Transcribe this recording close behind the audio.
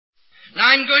Now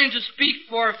I'm going to speak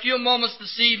for a few moments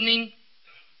this evening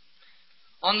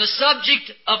on the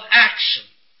subject of action.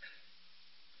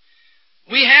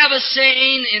 We have a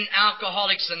saying in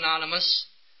Alcoholics Anonymous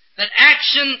that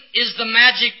action is the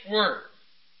magic word.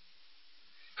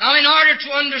 Now, in order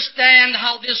to understand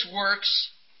how this works,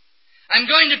 I'm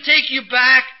going to take you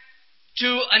back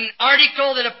to an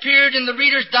article that appeared in the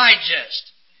Reader's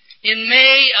Digest in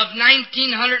May of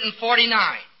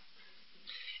 1949.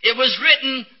 It was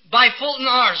written by Fulton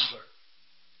Arsler,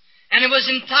 and it was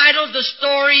entitled The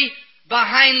Story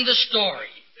Behind the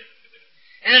Story.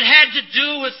 And it had to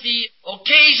do with the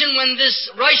occasion when this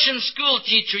Russian school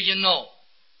teacher,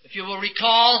 if you will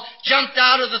recall, jumped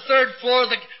out of the third floor of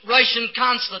the Russian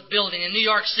consulate building in New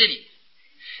York City.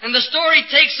 And the story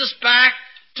takes us back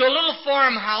to a little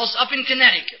farmhouse up in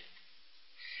Connecticut.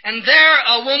 And there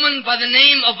a woman by the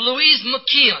name of Louise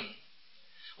McKeon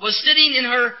was sitting in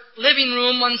her living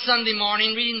room one Sunday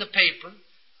morning reading the paper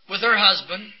with her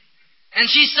husband. And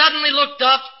she suddenly looked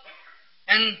up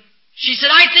and she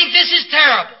said, "I think this is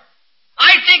terrible.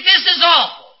 I think this is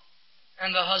awful."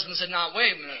 And the husband said, "Now,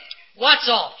 wait a minute. What's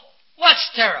awful? What's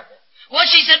terrible?" "Well,"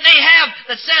 she said,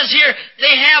 that says here,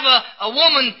 they have a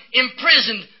woman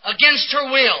imprisoned against her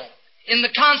will in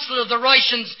the consulate of the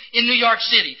Russians in New York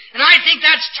City. And I think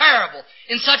that's terrible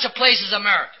in such a place as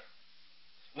America.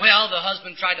 Well, the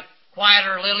husband tried to quiet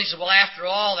her a little. He said, "Well, after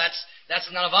all,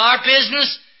 that's none of our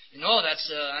business. That's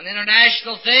an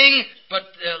international thing."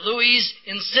 But Louise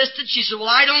insisted. She said, "Well,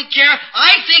 I don't care.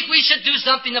 I think we should do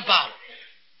something about it."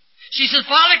 She said,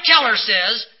 "Father Keller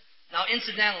says..." Now,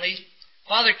 incidentally,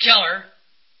 Father Keller,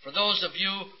 for those of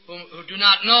you who do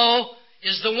not know,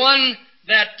 is the one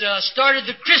that started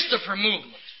the Christopher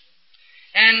movement.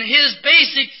 And his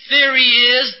basic theory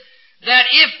is that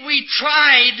if we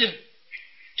tried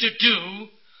to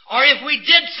do, or if we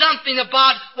did something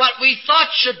about what we thought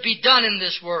should be done in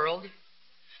this world,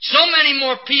 so many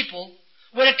more people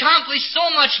would accomplish so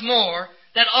much more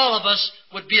that all of us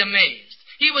would be amazed.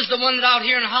 He was the one that out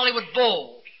here in Hollywood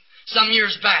Bowl some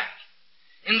years back,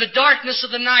 in the darkness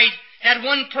of the night, had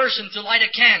one person to light a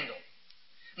candle.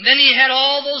 And then he had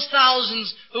all those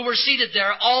thousands who were seated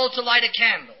there all to light a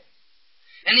candle.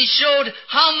 And he showed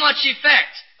how much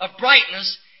effect of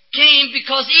brightness came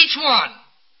because each one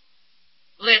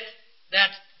lit that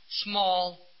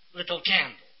small little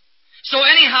candle. So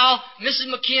anyhow, Mrs.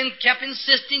 McKeon kept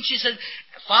insisting. She said,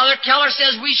 "Father Keller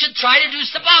says we should try to do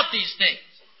something about these things."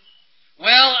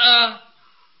 Well,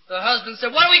 the husband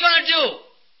said, "What are we going to do?"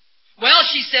 "Well,"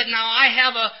 she said, "now I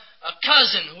have a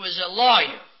cousin who is a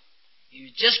lawyer.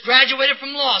 He just graduated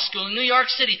from law school in New York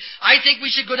City. I think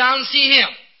we should go down and see him."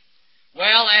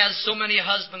 Well, as so many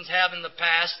husbands have in the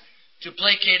past, to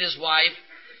placate his wife,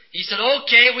 he said,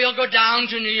 "Okay, we'll go down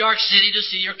to New York City to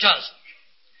see your cousin."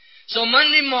 So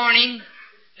Monday morning,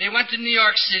 they went to New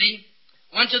York City,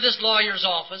 went to this lawyer's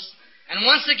office, and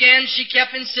once again she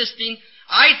kept insisting,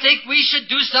 "I think we should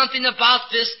do something about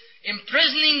this,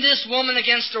 imprisoning this woman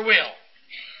against her will."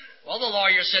 Well, the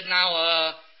lawyer said,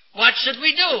 "Now, what should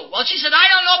we do?" Well, she said, "I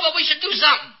don't know, but we should do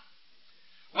something."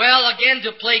 Well, again,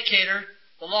 to placate her,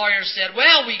 the lawyer said,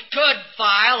 "Well, we could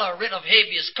file a writ of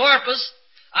habeas corpus.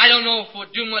 I don't know if it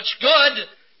would do much good."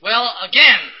 Well,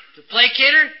 again, to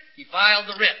placate her, he filed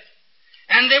the writ.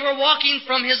 And they were walking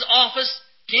from his office,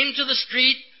 came to the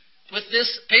street with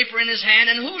this paper in his hand,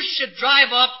 and who should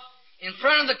drive up in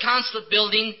front of the consulate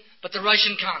building but the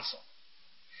Russian consul?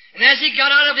 And as he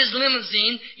got out of his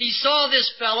limousine, he saw this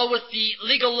fellow with the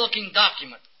legal-looking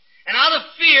document. And out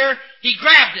of fear, he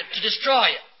grabbed it to destroy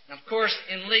it. And of course,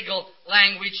 in legal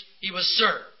language, he was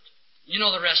served. You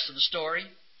know the rest of the story.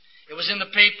 It was in the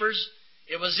papers.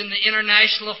 It was in the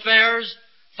international affairs.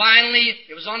 Finally,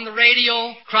 it was on the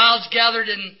radio. Crowds gathered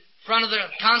in front of the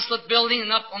consulate building,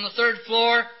 and up on the third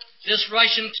floor, this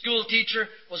Russian school teacher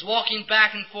was walking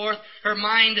back and forth. Her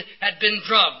mind had been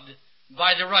drugged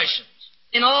by the Russians.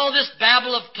 In all this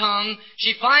babble of tongue,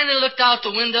 she finally looked out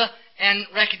the window and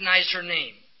recognized her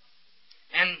name.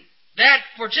 And that,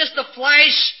 for just a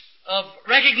flash of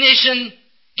recognition,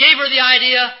 gave her the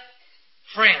idea,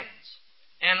 friends.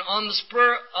 And on the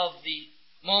spur of the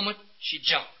moment, she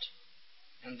jumped.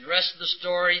 And the rest of the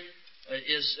story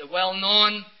is well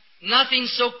known. Nothing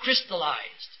so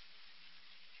crystallized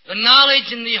the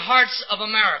knowledge in the hearts of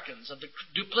Americans of the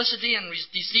duplicity and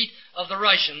deceit of the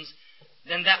Russians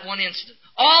than that one incident.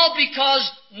 All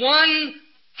because one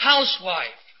housewife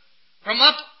from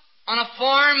up on a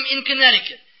farm in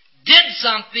Connecticut did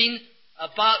something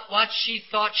about what she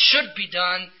thought should be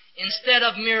done instead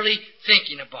of merely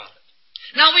thinking about it.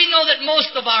 Now, we know that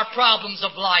most of our problems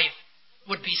of life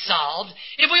would be solved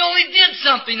if we only did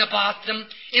something about them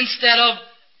instead of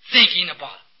thinking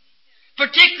about it,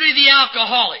 particularly the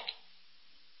alcoholic.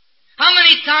 How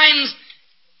many times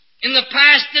in the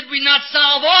past did we not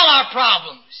solve all our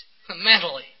problems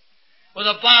mentally with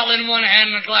a bottle in one hand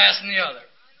and a glass in the other?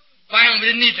 Finally, we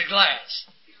didn't need the glass.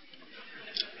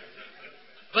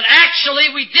 But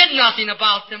actually, we did nothing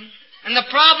about them, and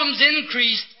the problems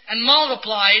increased and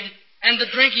multiplied, and the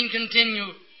drinking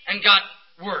continued and got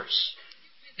worse.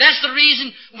 That's the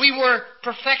reason we were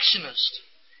perfectionists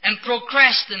and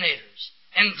procrastinators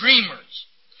and dreamers.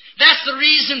 That's the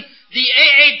reason the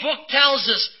AA book tells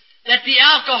us that the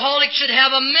alcoholic should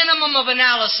have a minimum of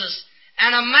analysis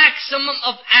and a maximum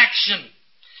of action,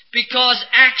 because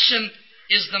action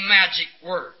is the magic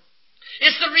word.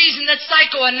 It's the reason that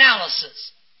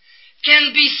psychoanalysis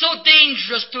can be so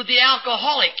dangerous to the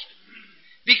alcoholic,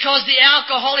 because the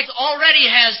alcoholic already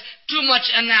has too much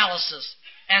analysis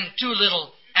and too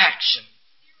little action.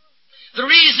 The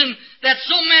reason that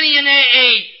so many in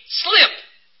AA slip,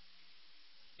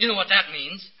 you know what that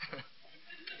means,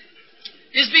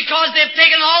 is because they've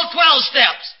taken all 12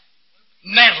 steps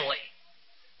mentally,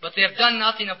 but they've done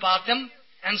nothing about them,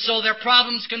 and so their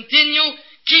problems continue,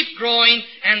 keep growing,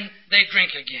 and they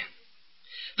drink again.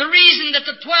 The reason that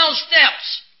the 12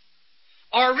 steps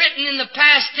are written in the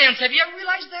past tense, have you ever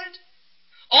realized that?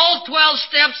 All 12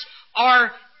 steps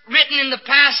are written in the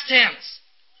past tense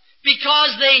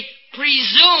because they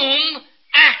presume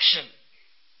action.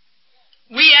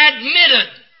 We admitted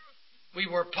we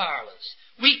were powerless.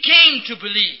 We came to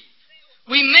believe.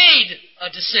 We made a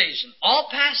decision, all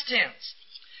past tense,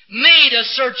 made a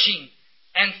searching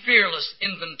and fearless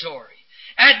inventory,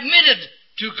 admitted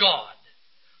to God,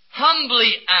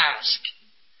 humbly asked,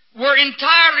 were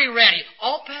entirely ready,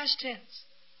 all past tense,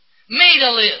 made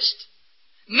a list,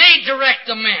 made direct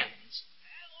amends,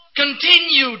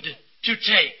 continued to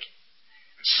take,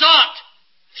 sought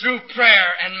through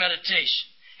prayer and meditation,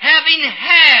 having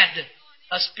had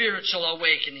a spiritual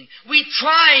awakening, we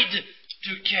tried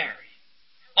to carry,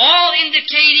 all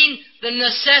indicating the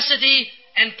necessity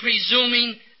and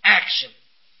presuming action.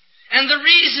 And the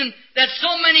reason that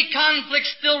so many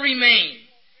conflicts still remain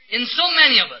in so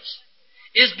many of us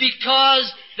is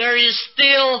because there is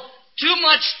still too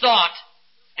much thought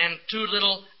and too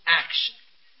little action.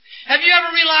 Have you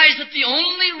ever realized that the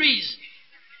only reason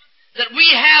that we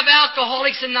have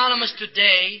Alcoholics Anonymous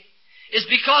today is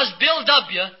because Bill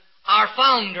W., our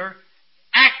founder,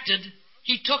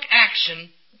 he took action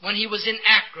when he was in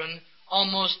Akron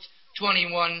almost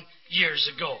 21 years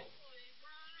ago.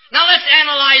 Now let's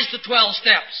analyze the 12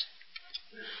 steps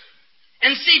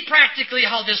and see practically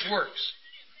how this works.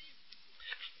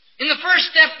 In the first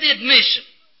step, the admission.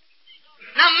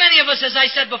 Now many of us, as I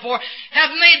said before, have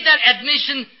made that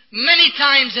admission many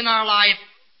times in our life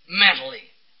mentally.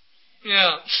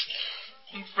 Yeah,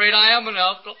 I'm afraid I am an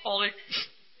alcoholic.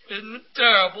 Isn't it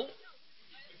terrible?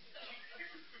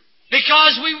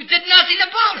 Because we did nothing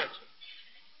about it.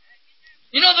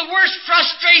 You know, the worst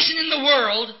frustration in the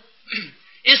world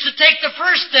is to take the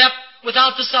first step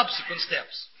without the subsequent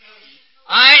steps.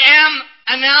 I am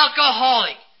an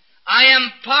alcoholic. I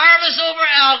am powerless over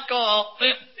alcohol.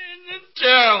 Isn't it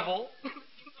terrible?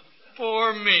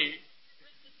 Poor me.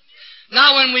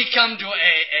 Now when we come to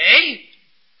AA,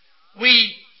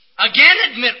 we again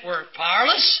admit we're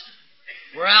powerless,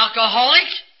 we're alcoholic,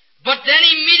 but then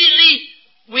immediately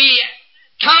we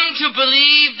come to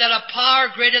believe that a power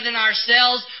greater than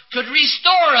ourselves could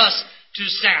restore us to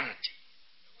sanity.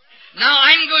 Now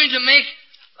I'm going to make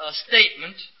a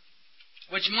statement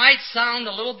which might sound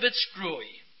a little bit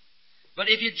screwy, but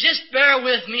if you just bear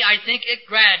with me, I think it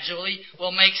gradually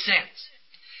will make sense.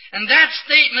 And that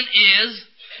statement is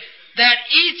that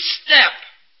each step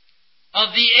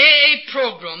of the AA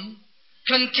program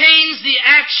contains the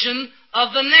action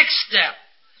of the next step,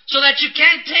 so that you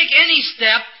can't take any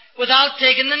step without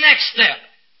taking the next step.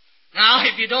 Now,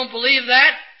 if you don't believe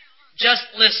that, just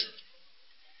listen.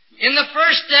 In the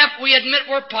first step, we admit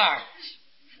we're powerless.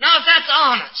 Now, if that's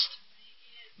honest,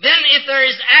 then if there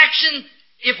is action,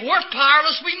 if we're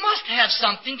powerless, we must have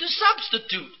something to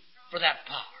substitute for that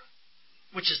power,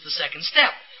 which is the second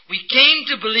step. We came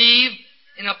to believe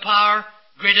in a power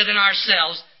greater than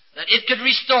ourselves, that it could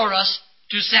restore us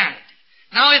to sanity.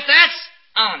 Now, if that's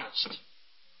honest,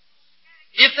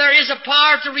 if there is a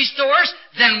power to restore us,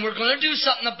 then we're going to do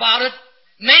something about it.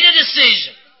 Made a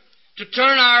decision to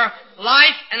turn our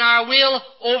life and our will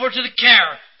over to the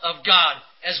care of God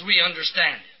as we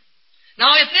understand it.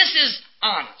 Now, if this is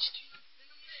honest,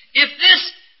 if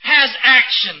this has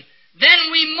action,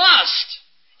 then we must,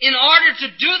 in order to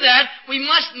do that, we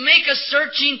must make a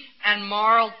searching and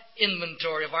moral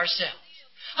inventory of ourselves.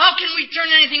 How can we turn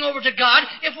anything over to God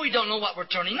if we don't know what we're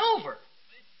turning over?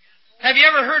 Have you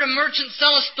ever heard a merchant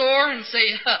sell a store and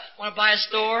say, want to buy a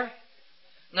store?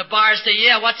 And the buyer say,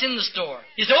 yeah, what's in the store?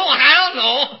 He says, oh, I don't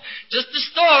know. Just the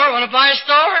store. Want to buy a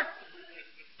store?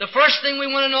 The first thing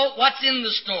we want to know, what's in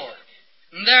the store?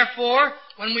 And therefore,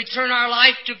 when we turn our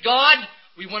life to God,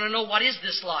 we want to know, what is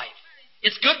this life?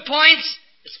 Its good points,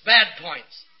 its bad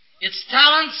points. Its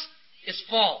talents, its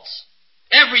faults.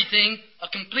 Everything, a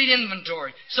complete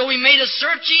inventory. So we made a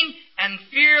searching and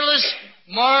fearless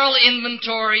moral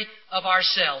inventory of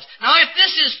ourselves. Now, if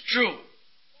this is true,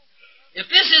 if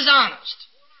this is honest,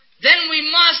 then we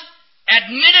must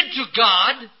admit it to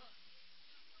God,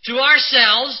 to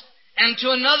ourselves, and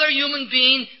to another human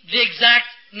being, the exact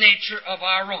nature of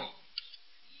our wrong.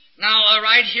 Now,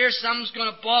 right here, someone's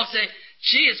going to bawl and say,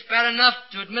 gee, it's bad enough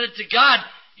to admit it to God.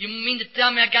 You mean to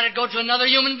tell me I got to go to another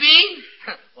human being?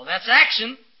 Well, that's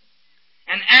action.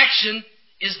 And action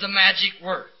is the magic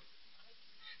word.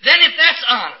 Then if that's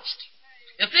honest,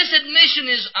 if this admission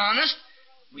is honest,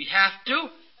 we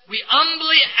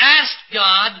humbly ask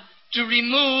God to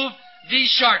remove these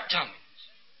shortcomings.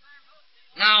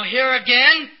 Now here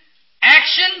again,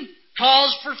 action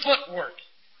calls for footwork.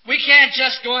 We can't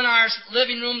just go in our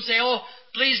living room and say, oh,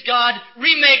 please God,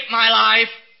 remake my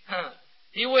life.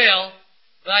 He will,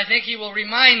 but I think He will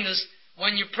remind us,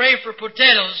 when you pray for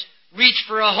potatoes, reach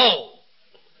for a hoe.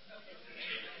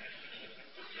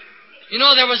 You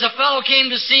know, there was a fellow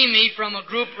came to see me from a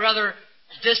group rather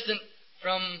distant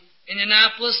from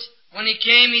Indianapolis. When he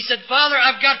came, he said, Father,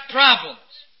 I've got problems.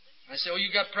 I said, oh,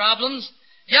 you got problems?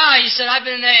 Yeah, he said, I've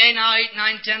been in AA now 8,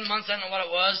 9, 10 months, I don't know what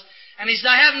it was. And he said,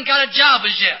 I haven't got a job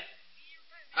as yet.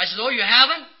 I said, oh, you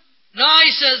haven't? No,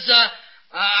 he says,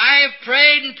 I have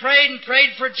prayed and prayed and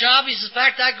prayed for a job. He says, in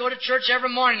fact, I go to church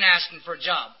every morning asking for a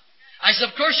job. I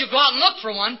said, of course you go out and look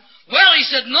for one. Well, he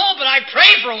said, no, but I pray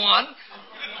for one.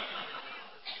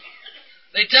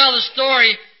 They tell the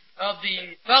story of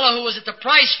the fellow who was at the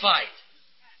prize fight.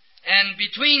 And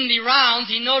between the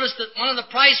rounds, he noticed that one of the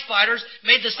prize fighters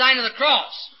made the sign of the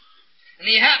cross. And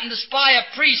he happened to spy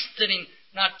a priest sitting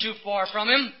not too far from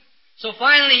him. So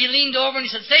finally he leaned over and he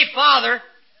said, say, Father,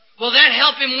 will that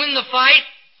help him win the fight?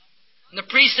 And the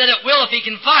priest said, it will if he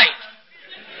can fight.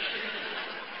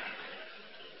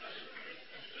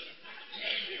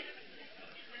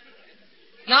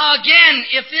 Now again,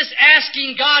 if this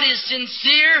asking God is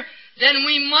sincere, then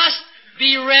we must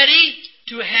be ready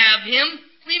to have Him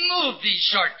remove these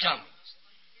shortcomings.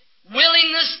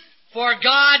 Willingness for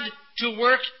God to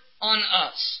work on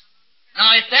us.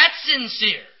 Now if that's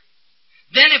sincere,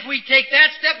 then if we take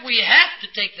that step, we have to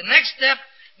take the next step,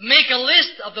 make a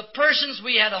list of the persons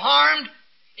we had harmed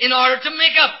in order to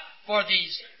make up for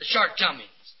these shortcomings.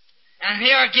 And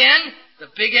here again, the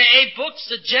Big AA book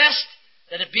suggests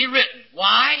that it be written.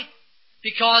 Why?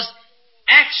 Because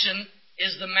action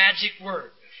is the magic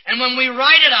word. And when we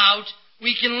write it out,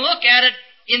 we can look at it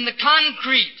in the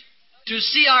concrete to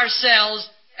see ourselves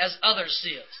as others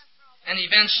see us, and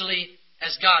eventually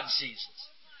as God sees us.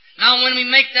 Now, when we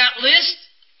make that list,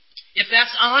 if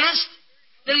that's honest,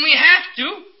 then we have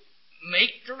to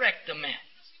make direct amends.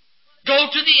 Go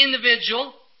to the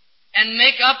individual and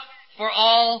make up for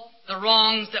all the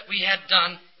wrongs that we had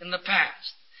done in the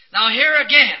past. Now here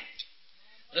again,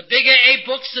 the Big AA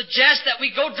book suggests that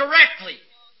we go directly.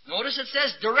 Notice it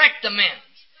says direct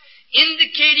amends,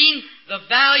 indicating the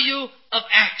value of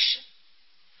action.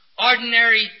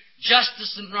 Ordinary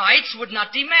justice and rights would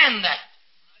not demand that.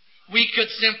 We could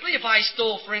simply, if I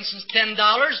stole, for instance, $10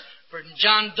 from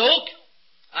John Doak,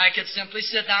 I could simply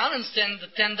sit down and send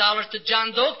the $10 to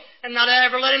John Doak and not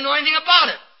ever let him know anything about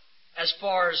it. As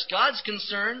far as God's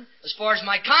concerned, as far as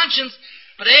my conscience.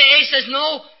 But AA says,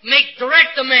 no, make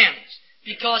direct amends,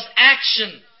 because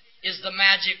action is the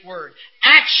magic word.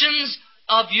 Actions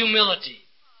of humility.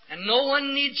 And no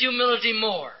one needs humility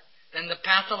more than the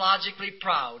pathologically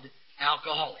proud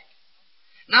alcoholic.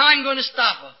 Now I'm going to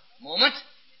stop a moment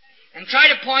and try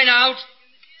to point out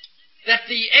that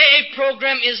the AA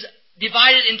program is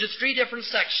divided into 3 different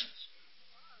sections.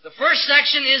 The first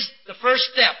section is the first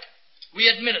step. We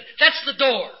admit it. That's the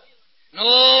door. And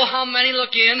oh, how many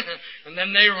look in, and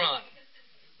then they run.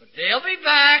 But they'll be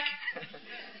back.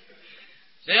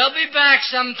 They'll be back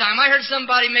sometime. I heard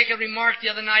somebody make a remark the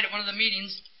other night at one of the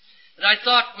meetings that I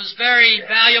thought was very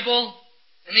valuable.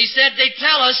 And he said, they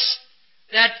tell us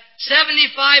that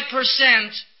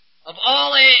 75% of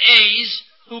all AAs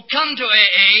who come to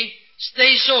AA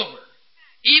stay sober,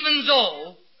 even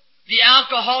though the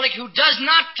alcoholic who does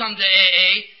not come to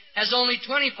AA has only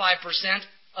 25%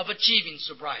 of achieving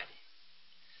sobriety.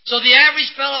 So the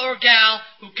average fellow or gal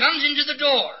who comes into the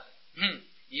door,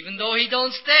 even though he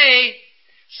don't stay,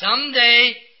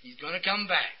 someday he's going to come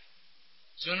back.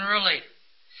 sooner or later.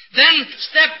 Then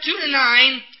step 2 to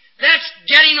 9, that's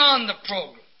getting on the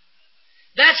program.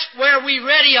 That's where we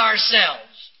ready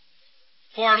ourselves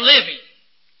for living,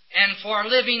 and for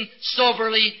living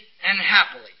soberly and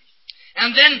happily.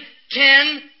 And then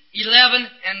 10, 11,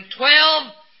 and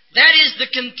 12, that is the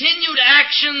continued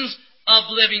actions of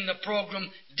living the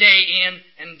program day in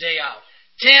and day out.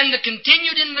 10, the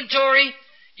continued inventory.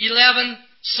 11,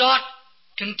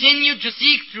 continued to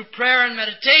seek through prayer and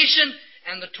meditation.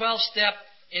 And the 12th step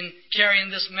in carrying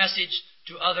this message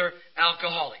to other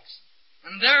alcoholics.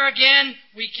 And there again,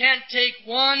 we can't take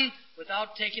one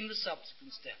without taking the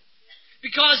subsequent step.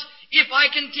 Because if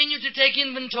I continue to take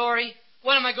inventory,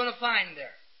 what am I going to find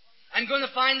there? I'm going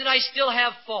to find that I still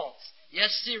have faults. Yes,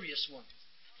 serious ones.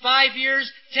 5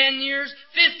 years, 10 years,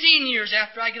 15 years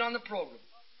after I get on the program.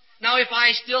 Now, if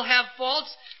I still have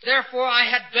faults, therefore I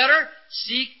had better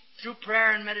seek through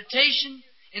prayer and meditation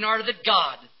in order that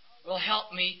God will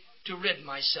help me to rid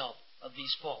myself of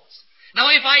these faults. Now,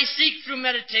 if I seek through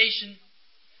meditation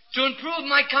to improve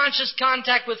my conscious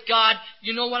contact with God,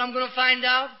 you know what I'm going to find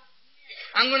out?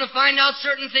 I'm going to find out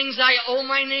certain things I owe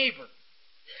my neighbor.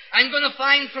 I'm going to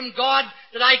find from God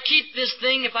that I keep this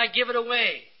thing if I give it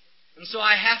away. And so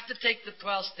I have to take the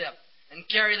 12th step and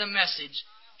carry the message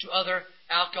to other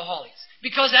alcoholics.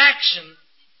 Because action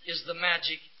is the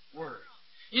magic word.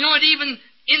 You know, it even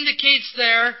indicates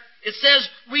there, it says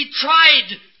we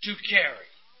tried to carry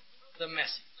the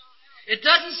message. It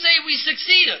doesn't say we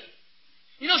succeeded.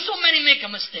 You know, so many make a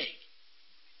mistake.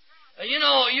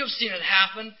 You've seen it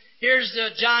happen. Here's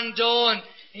John Doe, and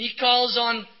he calls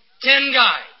on 10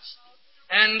 guys.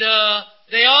 And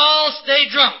they all stay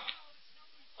drunk.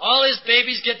 All his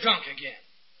babies get drunk again.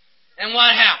 And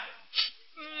what happens?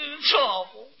 It's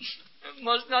awful. It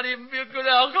must not even be a good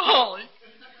alcoholic.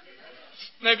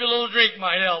 Maybe a little drink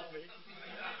might help me.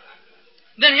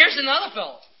 Then here's another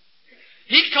fellow.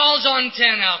 He calls on 10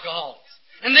 alcoholics.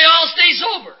 And they all stay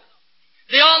sober.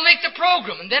 They all make the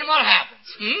program. And then what happens?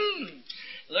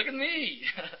 Look at me.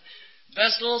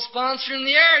 Best little sponsor in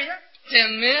the area.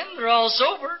 10 men. They're all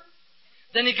sober.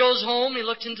 Then he goes home. He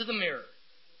looks into the mirror.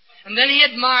 And then he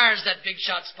admires that big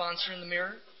shot sponsor in the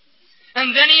mirror.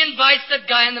 And then he invites that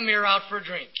guy in the mirror out for a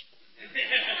drink.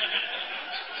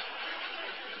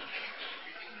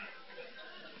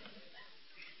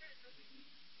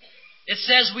 It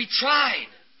says we tried.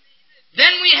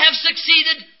 Then we have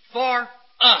succeeded for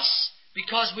us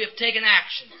because we have taken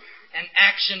action. And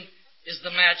action is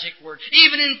the magic word.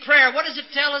 Even in prayer, what does it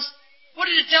tell us? What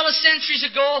did it tell us centuries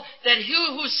ago? That he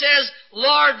who says,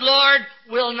 Lord, Lord,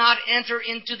 will not enter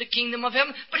into the kingdom of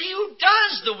heaven, but he who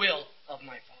does the will of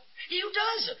my Father. He who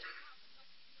does it.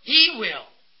 He will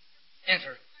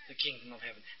enter the kingdom of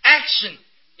heaven. Action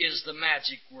is the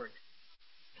magic word.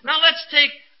 Now let's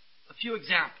take a few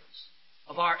examples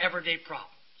of our everyday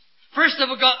problems. First of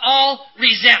all,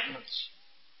 resentments,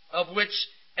 of which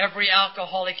every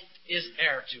alcoholic is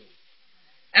heir to,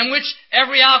 and which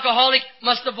every alcoholic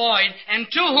must avoid, and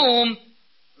to whom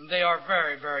they are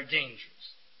very, very dangerous.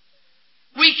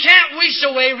 We can't wish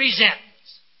away resentments.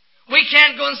 We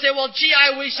can't go and say, well, gee,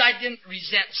 I wish I didn't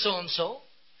resent so-and-so.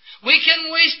 We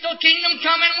can wish till kingdom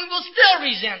come and we will still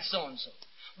resent so-and-so.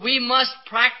 We must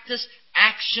practice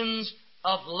actions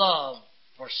of love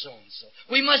for so-and-so.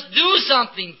 We must do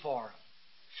something for them.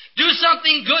 Do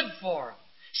something good for them.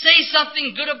 Say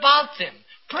something good about them.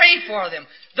 Pray for them.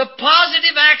 The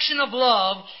positive action of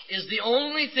love is the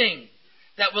only thing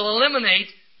that will eliminate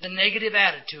the negative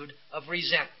attitude of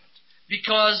resentment.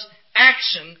 Because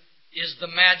action is the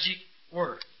magic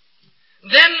word.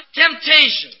 Then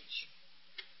temptations.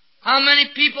 How many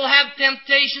people have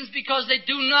temptations because they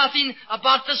do nothing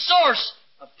about the source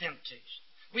of temptation?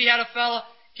 We had a fellow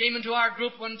came into our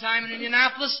group one time in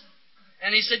Indianapolis,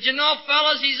 and he said, you know,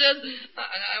 fellas, he said,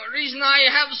 the reason I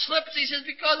have slips, he says,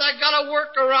 because I got to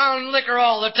work around liquor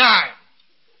all the time.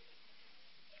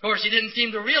 Of course, he didn't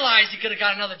seem to realize he could have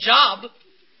got another job.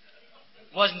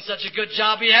 Wasn't such a good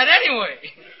job he had anyway.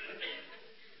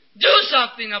 Do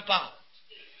something about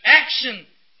it. Action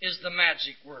is the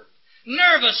magic word.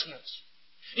 Nervousness.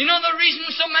 You know the reason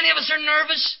so many of us are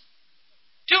nervous?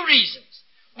 2 reasons.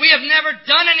 We have never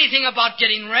done anything about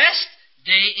getting rest,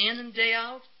 day in and day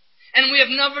out. And we have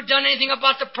never done anything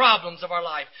about the problems of our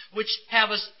life, which have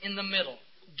us in the middle,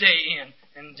 day in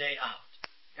and day out.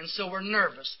 And so we're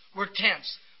nervous, we're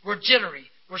tense, we're jittery,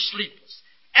 we're sleepless.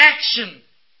 Action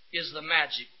is the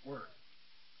magic word.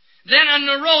 Then a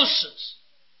neurosis.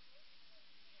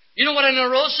 You know what a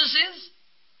neurosis is?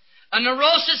 A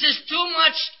neurosis is too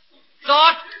much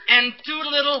thought and too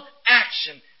little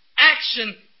action.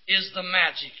 Action is the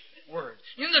magic word.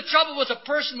 You know the trouble with a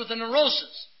person with a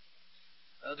neurosis?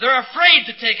 they're afraid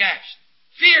to take action.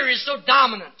 Fear is so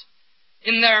dominant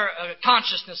in their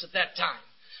consciousness at that time.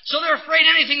 So they're afraid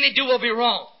anything they do will be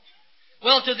wrong.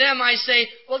 Well, to them I say,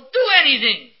 well, do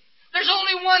anything. There's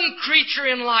only one creature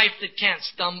in life that can't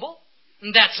stumble,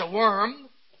 and that's a worm.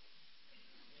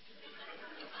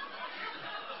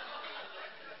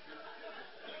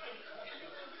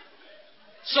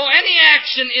 So any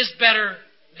action is better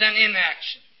than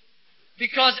inaction,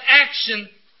 because action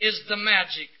is the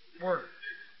magic word.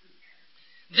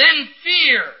 Then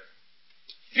fear.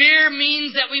 Fear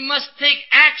means that we must take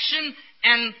action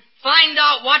and find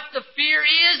out what the fear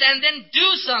is and then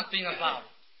do something about it.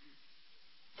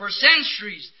 For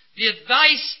centuries, the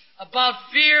advice about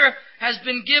fear has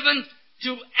been given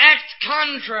to act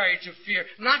contrary to fear,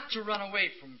 not to run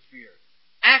away from fear.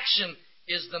 Action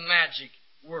is the magic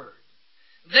word.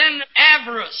 Then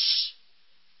avarice.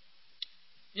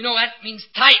 You know, that means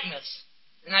tightness.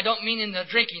 And I don't mean in the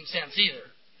drinking sense either.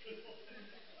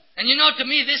 And you know, to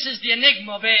me, this is the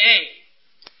enigma of AA.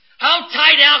 How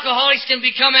tight alcoholics can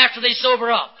become after they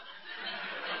sober up.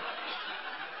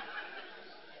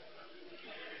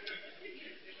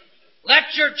 Let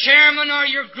your chairman or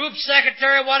your group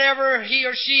secretary, whatever he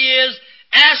or she is,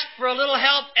 ask for a little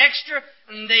help extra,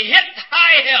 and they hit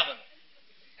high heaven.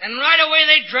 And right away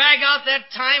they drag out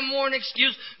that time-worn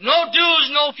excuse, no dues,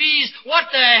 no fees, what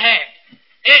the heck?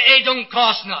 AA don't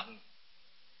cost nothing.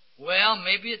 Well,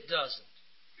 maybe it doesn't.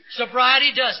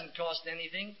 Sobriety doesn't cost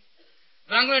anything.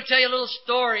 But I'm going to tell you a little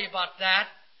story about that.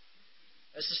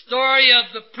 It's the story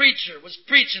of the preacher was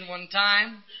preaching one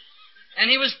time, and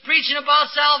he was preaching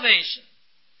about salvation.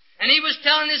 And he was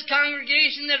telling his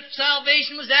congregation that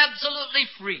salvation was absolutely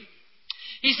free.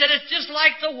 He said it's just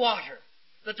like the water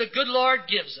that the good Lord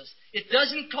gives us. It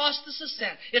doesn't cost us a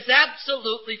cent. It's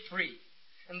absolutely free.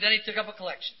 And then he took up a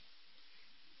collection.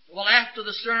 Well, after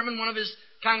the sermon, one of his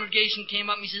congregation came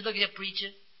up and he said, look here,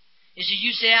 preacher. He said,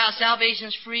 you say salvation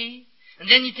is free,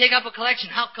 and then you take up a collection.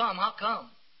 How come? How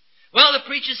come? Well, the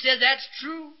preacher said, that's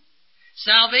true.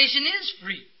 Salvation is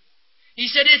free. He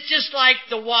said, it's just like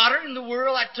the water in the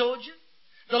world, I told you.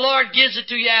 The Lord gives it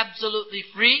to you absolutely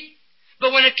free.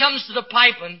 But when it comes to the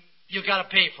piping, you've got to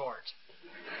pay for it.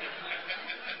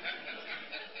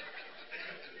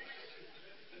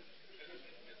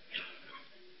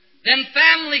 Then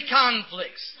family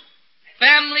conflicts.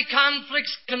 Family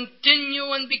conflicts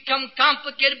continue and become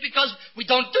complicated because we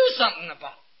don't do something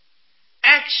about it.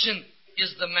 Action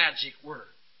is the magic word.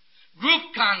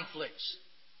 Group conflicts.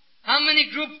 How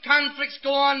many group conflicts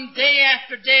go on day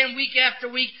after day and week after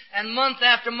week and month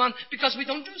after month because we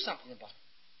don't do something about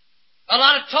it? A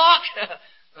lot of talk,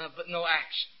 but no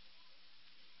action.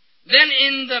 Then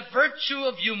in the virtue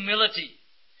of humility.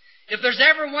 If there's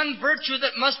ever one virtue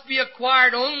that must be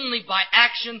acquired only by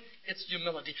action, it's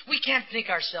humility. We can't think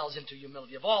ourselves into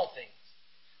humility of all things.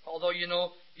 Although, you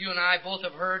know, you and I both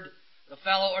have heard the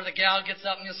fellow or the gal gets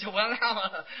up and you say, well,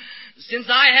 now, since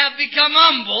I have become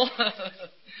humble,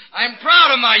 I'm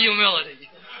proud of my humility.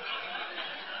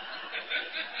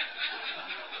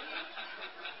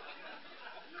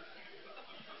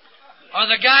 Or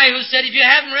the guy who said, if you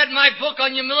haven't read my book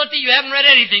on humility, you haven't read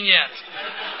anything yet.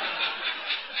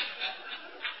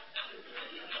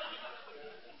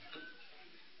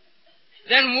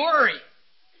 Then worry.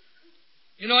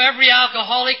 You know, every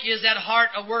alcoholic is at heart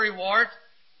a worrywart.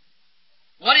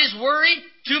 What is worry?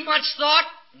 Too much thought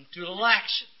and too little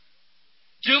action.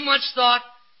 Too much thought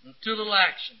and too little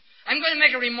action. I'm going to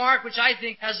make a remark which I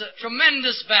think has a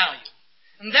tremendous value.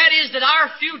 And that is that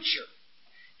our future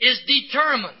is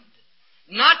determined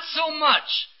not so much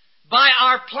by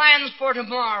our plans for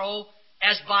tomorrow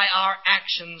as by our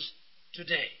actions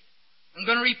today. I'm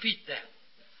going to repeat that.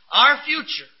 Our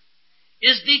future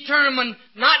is determined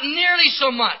not nearly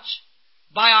so much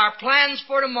by our plans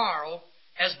for tomorrow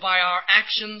as by our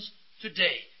actions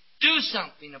today. Do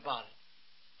something about it.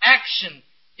 Action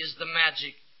is the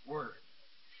magic word.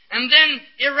 And then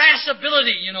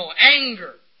irascibility, you know,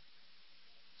 anger.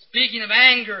 Speaking of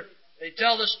anger, they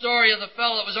tell the story of the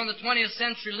fellow that was on the 20th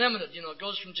Century Limited. You know, it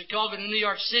goes from Chicago to New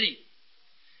York City.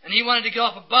 And he wanted to go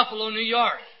off of Buffalo, New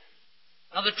York.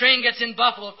 Now the train gets in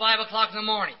Buffalo at 5 o'clock in the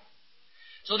morning.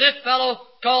 So this fellow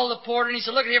called the porter and he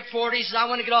said, look here, porter. He says, I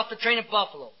want to get off the train at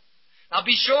Buffalo. Now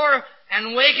be sure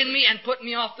and waken me and put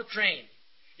me off the train.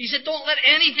 He said, don't let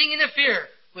anything interfere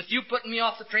with you putting me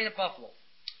off the train at Buffalo.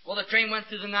 Well, the train went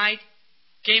through the night,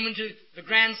 came into the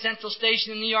Grand Central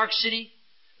Station in New York City.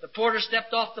 The porter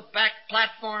stepped off the back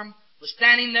platform, was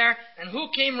standing there, and who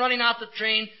came running out the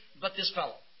train but this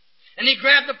fellow? And he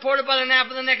grabbed the porter by the nape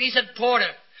of the neck and he said,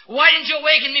 Porter, why didn't you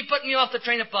awaken me putting me off the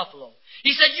train at Buffalo?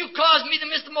 He said, you caused me to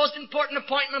miss the most important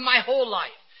appointment of my whole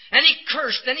life. And he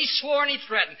cursed, and he swore, and he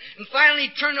threatened. And finally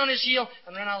he turned on his heel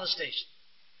and ran out of the station.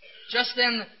 Just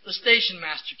then the station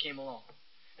master came along.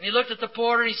 And he looked at the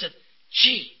porter and he said,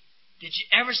 "Gee, did you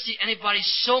ever see anybody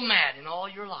so mad in all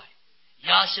your life?"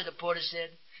 "Yeah," said the porter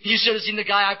said. "You should have seen the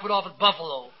guy I put off at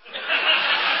Buffalo."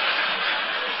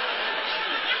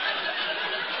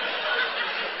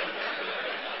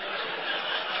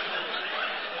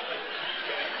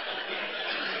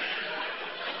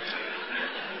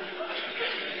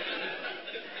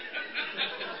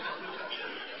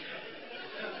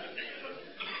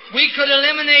 We could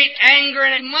eliminate anger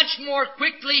and much more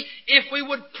quickly if we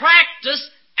would practice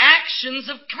actions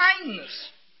of kindness.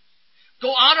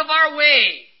 Go out of our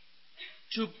way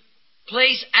to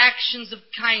place actions of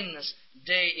kindness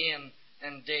day in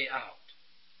and day out.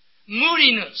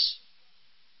 Moodiness,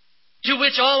 to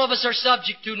which all of us are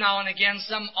subject to now and again,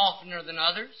 some oftener than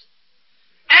others.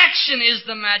 Action is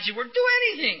the magic word. Do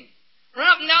anything. Run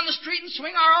up and down the street and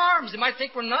swing our arms. They might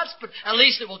think we're nuts, but at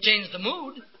least it will change the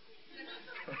mood.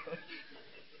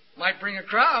 Might bring a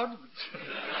crowd.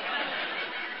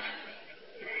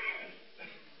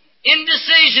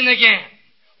 Indecision again.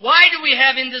 Why do we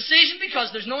have indecision?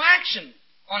 Because there's no action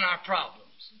on our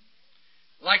problems.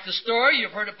 Like the story,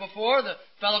 you've heard it before, the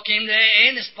fellow came to AA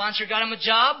and the sponsor got him a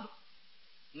job.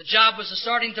 And the job was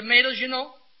assorting tomatoes,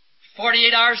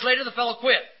 48 hours later, the fellow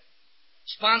quit.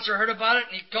 Sponsor heard about it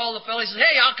and he called the fellow. He says,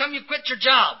 "Hey, how come you quit your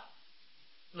job?"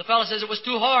 And the fellow says, "It was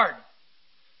too hard."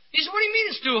 He said, "What do you mean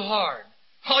it's too hard?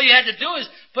 All you had to do is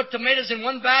put tomatoes in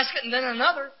one basket and then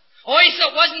another." Oh, he said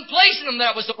it wasn't placing them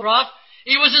that was so rough.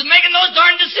 He was just making those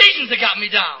darn decisions that got me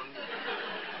down.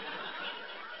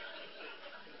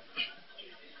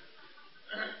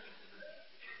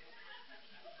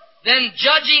 Then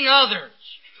judging others.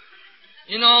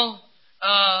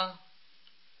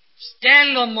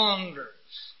 Scandalmongers,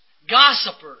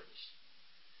 gossipers.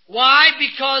 Why?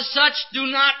 Because such do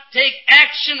not take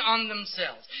action on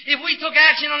themselves. If we took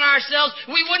action on ourselves,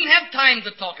 we wouldn't have time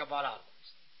to talk about others.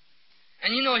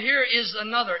 And here is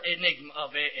another enigma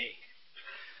of AA.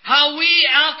 How we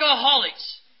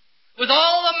alcoholics, with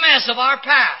all the mess of our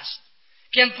past,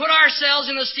 can put ourselves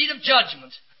in a seat of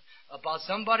judgment about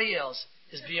somebody else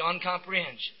is beyond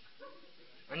comprehension.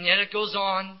 And yet it goes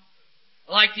on.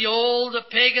 Like the old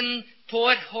pagan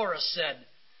poet Horace said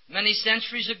many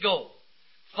centuries ago,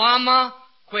 "Fama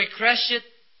que crescit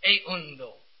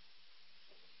eundo."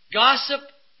 Gossip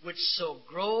which so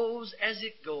grows as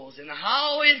it goes. And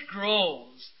how it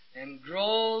grows and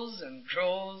grows and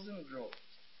grows and grows.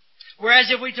 Whereas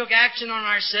if we took action on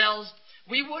ourselves,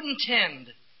 we wouldn't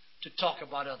tend to talk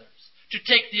about others, to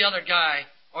take the other guy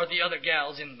or the other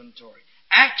gal's inventory.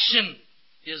 Action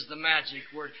is the magic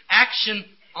word.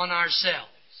 Action on ourselves.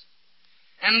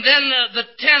 And then the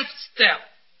 10th step,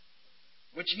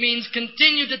 which means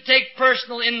continue to take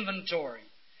personal inventory,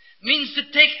 means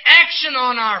to take action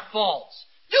on our faults.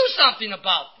 Do something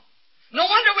about them. No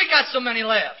wonder we got so many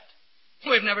left.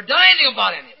 We've never done anything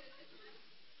about any of them.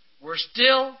 We're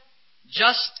still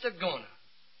just gonna,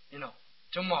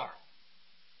 tomorrow.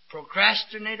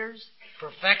 Procrastinators,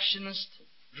 perfectionists,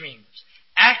 dreamers.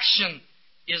 Action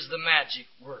is the magic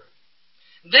word.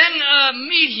 Then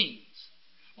meetings.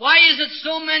 Why is it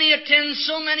so many attend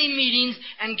so many meetings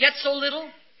and get so little?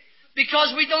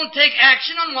 Because we don't take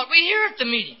action on what we hear at the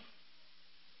meeting.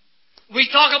 We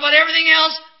talk about everything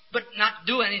else, but not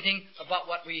do anything about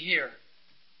what we hear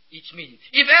each meeting.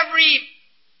 If every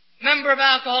member of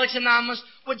Alcoholics Anonymous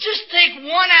would just take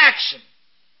one action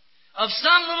of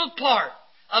some little part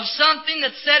of something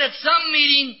that's said at some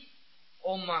meeting,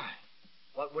 oh my,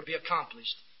 what would be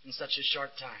accomplished in such a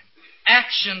short time?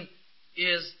 Action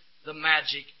is the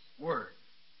magic word.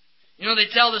 They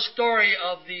tell the story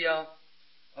of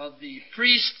the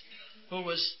priest who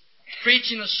was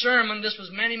preaching a sermon. This was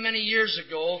many, many years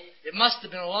ago. It must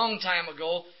have been a long time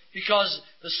ago because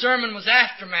the sermon was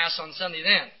after Mass on Sunday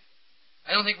then.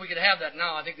 I don't think we could have that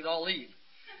now. I think we'd all leave.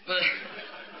 But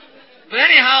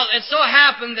anyhow, it so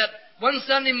happened that one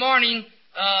Sunday morning,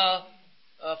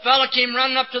 a fellow came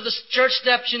running up to the church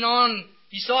steps, and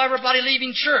he saw everybody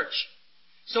leaving church.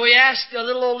 So he asked a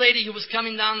little old lady who was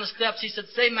coming down the steps, he said,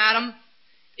 "Say, madam,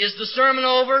 is the sermon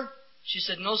over?" She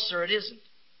said, "No, sir, it isn't."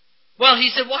 Well,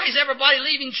 he said, "Why is everybody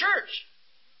leaving church?"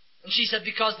 And she said,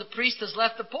 "Because the priest has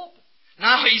left the pulpit."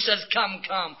 Now he says,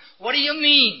 Come. What do you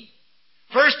mean?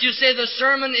 First you say the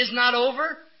sermon is not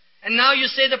over, and now you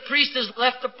say the priest has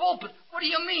left the pulpit. What do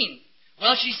you mean?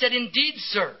 Well, she said, "Indeed,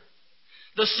 sir,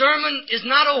 the sermon is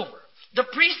not over. The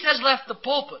priest has left the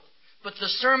pulpit, but the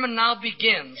sermon now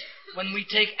begins when we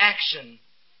take action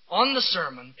on the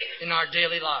sermon in our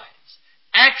daily lives."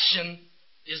 Action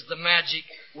is the magic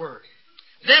word.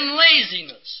 Then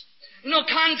laziness.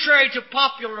 Contrary to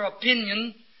popular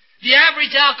opinion, the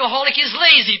average alcoholic is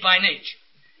lazy by nature,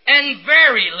 and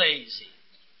very lazy.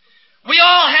 We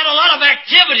all had a lot of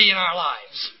activity in our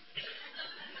lives.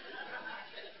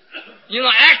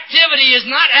 Activity is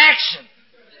not action.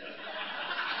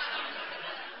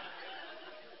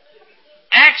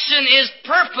 Action is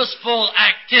purposeful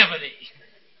activity.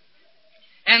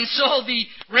 And so the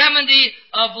remedy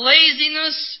of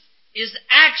laziness is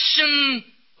action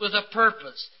with a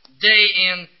purpose, day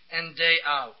in and day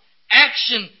out.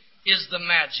 Action is the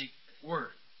magic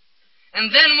word.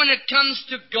 And then when it comes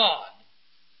to God,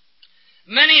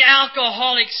 many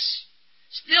alcoholics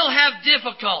still have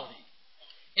difficulty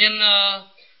in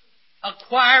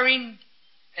acquiring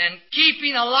and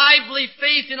keeping a lively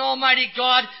faith in Almighty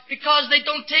God because they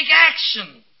don't take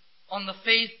action on the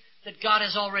faith that God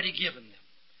has already given them.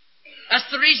 That's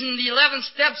the reason the 11th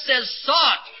step says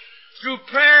sought through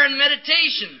prayer and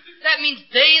meditation. That means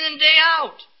day in and day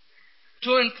out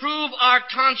to improve our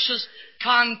conscious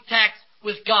contact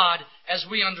with God as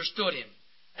we understood Him.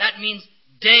 That means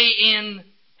day in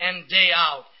and day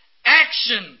out.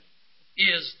 Action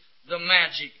is the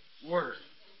magic word.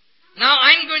 Now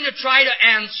I'm going to try to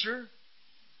answer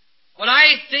what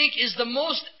I think is the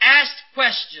most asked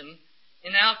question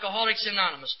in Alcoholics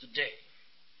Anonymous today.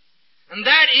 And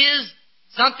that is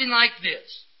something like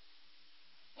this.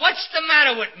 What's the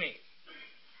matter with me?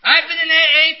 I've been in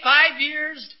AA 5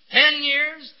 years, 10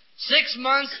 years, 6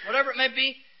 months, whatever it may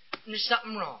be, and there's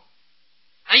something wrong.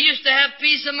 I used to have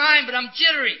peace of mind, but I'm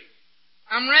jittery.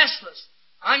 I'm restless.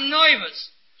 I'm nervous.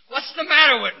 What's the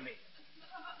matter with me?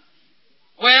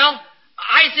 Well,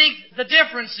 I think the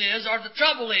difference is, or the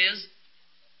trouble is,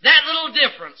 that little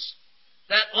difference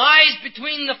that lies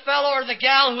between the fellow or the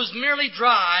gal who's merely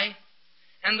dry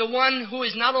and the one who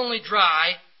is not only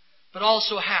dry, but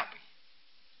also happy.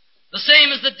 The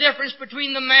same as the difference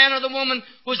between the man or the woman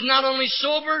who is not only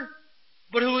sober,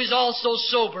 but who is also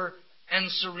sober and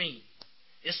serene.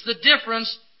 It's the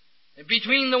difference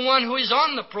between the one who is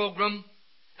on the program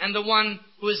and the one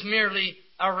who is merely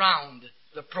around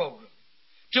the program.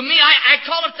 To me, I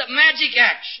call it the magic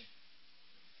action.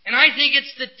 And I think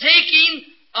it's the taking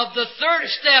of the third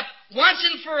step once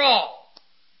and for all,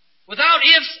 without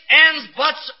ifs, ands,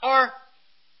 buts, or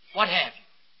what have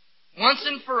you. Once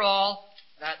and for all,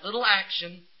 that little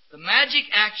action, the magic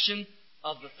action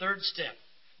of the third step.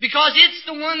 Because it's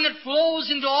the one that flows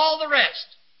into all the rest.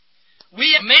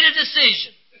 We have made a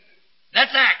decision.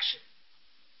 That's action.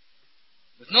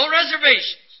 With no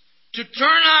reservations. To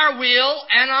turn our will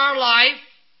and our life,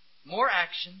 more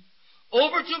action,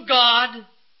 over to God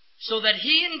so that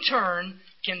He in turn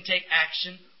can take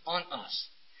action on us.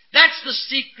 That's the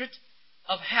secret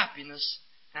of happiness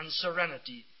and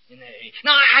serenity in AA.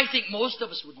 Now, I think most of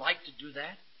us would like to do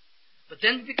that, but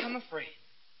then become afraid.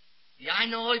 Yeah, I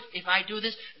know if I do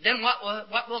this, then what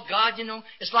will God,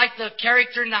 It's like the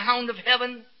character in The Hound of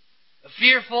Heaven,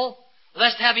 fearful,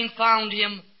 lest having found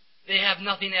Him, they have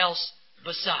nothing else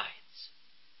besides.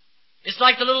 It's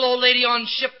like the little old lady on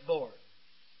shipboard.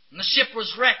 And the ship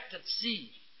was wrecked at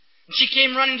sea. And she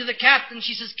came running to the captain.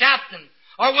 She says, "Captain,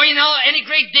 are we in any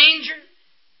great danger?"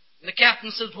 And the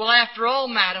captain says, "Well, after all,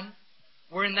 madam,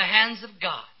 we're in the hands of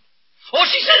God." "Oh,"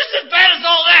 she said, "it's as bad as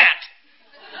all that."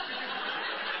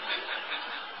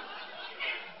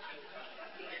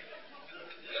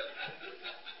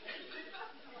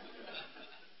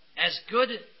 As good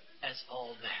as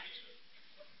all that.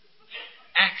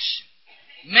 Action.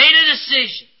 Made a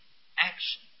decision.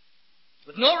 Action.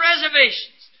 With no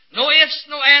reservations. No ifs,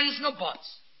 no ands, no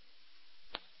buts.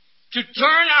 To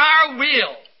turn our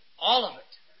will, all of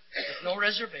it, with no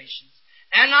reservations,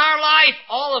 and our life,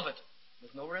 all of it,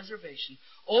 with no reservation,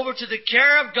 over to the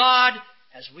care of God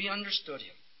as we understood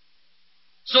Him.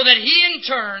 So that He in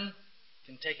turn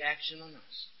can take action on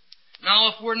us. Now,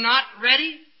 if we're not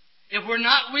ready, if we're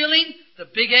not willing, the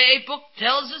Big AA book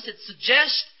tells us, it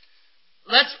suggests,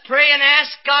 let's pray and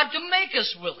ask God to make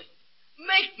us willing.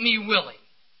 Make me willing.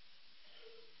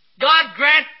 God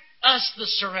grant us the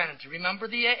serenity. Remember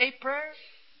the AA prayer?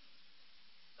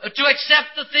 To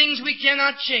accept the things we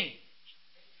cannot change.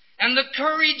 And the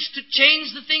courage to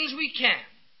change the things we can.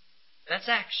 That's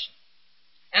action.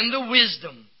 And the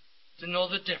wisdom to know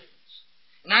the difference.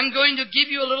 And I'm going to give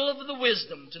you a little of the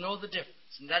wisdom to know the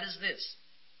difference. And that is this.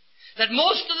 That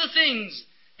most of the things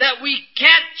that we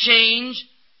can't change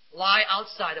lie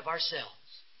outside of ourselves.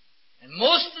 And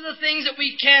most of the things that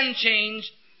we can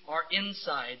change are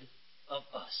inside of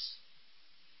us.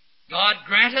 God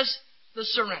grant us the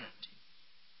serenity.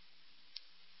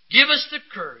 Give us the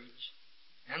courage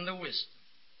and the wisdom.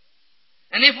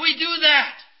 And if we do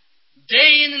that,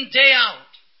 day in and day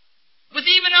out, with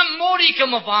even a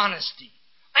modicum of honesty,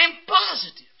 I am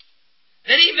positive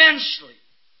that eventually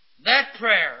that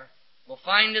prayer will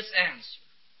find its answer.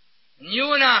 And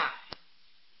you and I,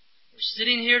 who are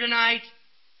sitting here tonight,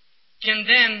 can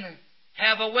then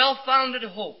have a well-founded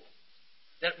hope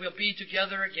that we'll be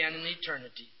together again in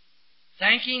eternity.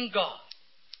 Thanking God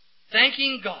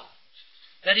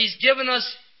that He's given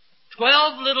us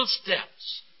 12 little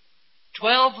steps,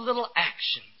 12 little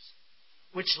actions,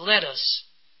 which led us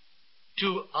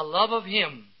to a love of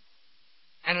Him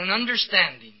and an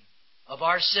understanding of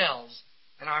ourselves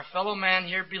and our fellow man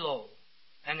here below,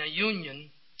 and a union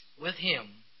with Him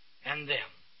and them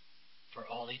for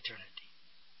all eternity.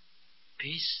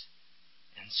 Peace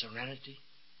and serenity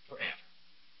forever.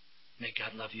 May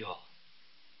God love you all.